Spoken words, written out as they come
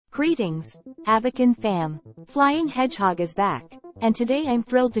Greetings, Avakin Fam. Flying Hedgehog is back, and today I'm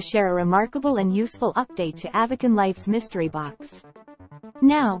thrilled to share a remarkable and useful update to Avakin Life's Mystery Box.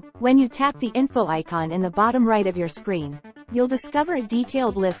 Now, when you tap the info icon in the bottom right of your screen, you'll discover a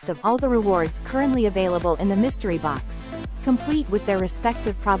detailed list of all the rewards currently available in the Mystery Box, complete with their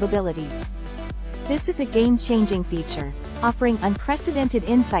respective probabilities. This is a game-changing feature, offering unprecedented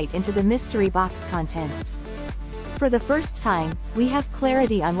insight into the Mystery Box contents. For the first time, we have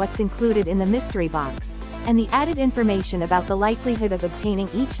clarity on what's included in the Mystery Box, and the added information about the likelihood of obtaining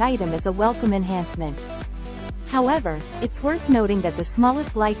each item is a welcome enhancement. However, it's worth noting that the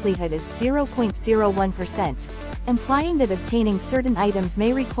smallest likelihood is 0.01%, implying that obtaining certain items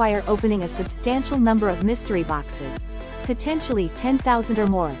may require opening a substantial number of mystery boxes, potentially 10,000 or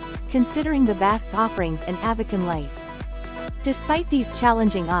more, considering the vast offerings in Avakin Life. Despite these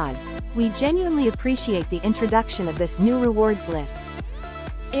challenging odds, we genuinely appreciate the introduction of this new rewards list.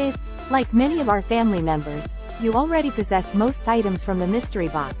 If, like many of our family members, you already possess most items from the mystery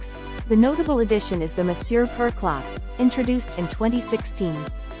box, the notable addition is the Monsieur Purr Clock, introduced in 2016.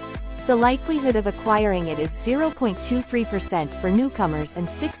 The likelihood of acquiring it is 0.23% for newcomers and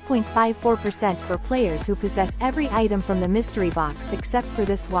 6.54% for players who possess every item from the mystery box except for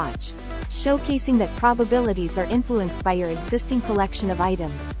this watch, showcasing that probabilities are influenced by your existing collection of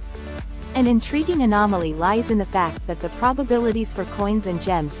items. An intriguing anomaly lies in the fact that the probabilities for coins and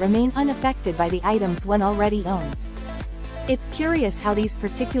gems remain unaffected by the items one already owns. It's curious how these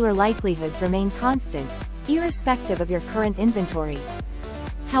particular likelihoods remain constant, irrespective of your current inventory.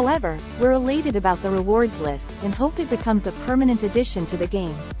 However, we're elated about the rewards list and hope it becomes a permanent addition to the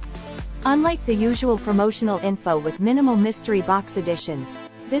game. Unlike the usual promotional info with minimal mystery box additions,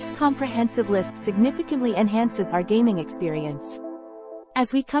 this comprehensive list significantly enhances our gaming experience.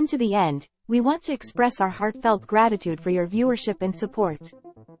 As we come to the end, we want to express our heartfelt gratitude for your viewership and support.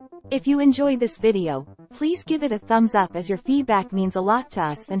 If you enjoyed this video, please give it a thumbs up as your feedback means a lot to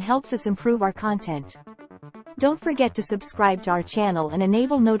us and helps us improve our content. Don't forget to subscribe to our channel and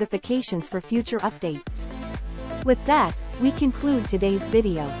enable notifications for future updates. With that, we conclude today's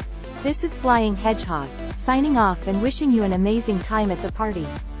video. This is Flying Hedgehog, signing off and wishing you an amazing time at the party.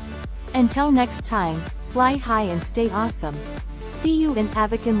 Until next time, fly high and stay awesome. See you in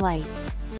Avakin Life.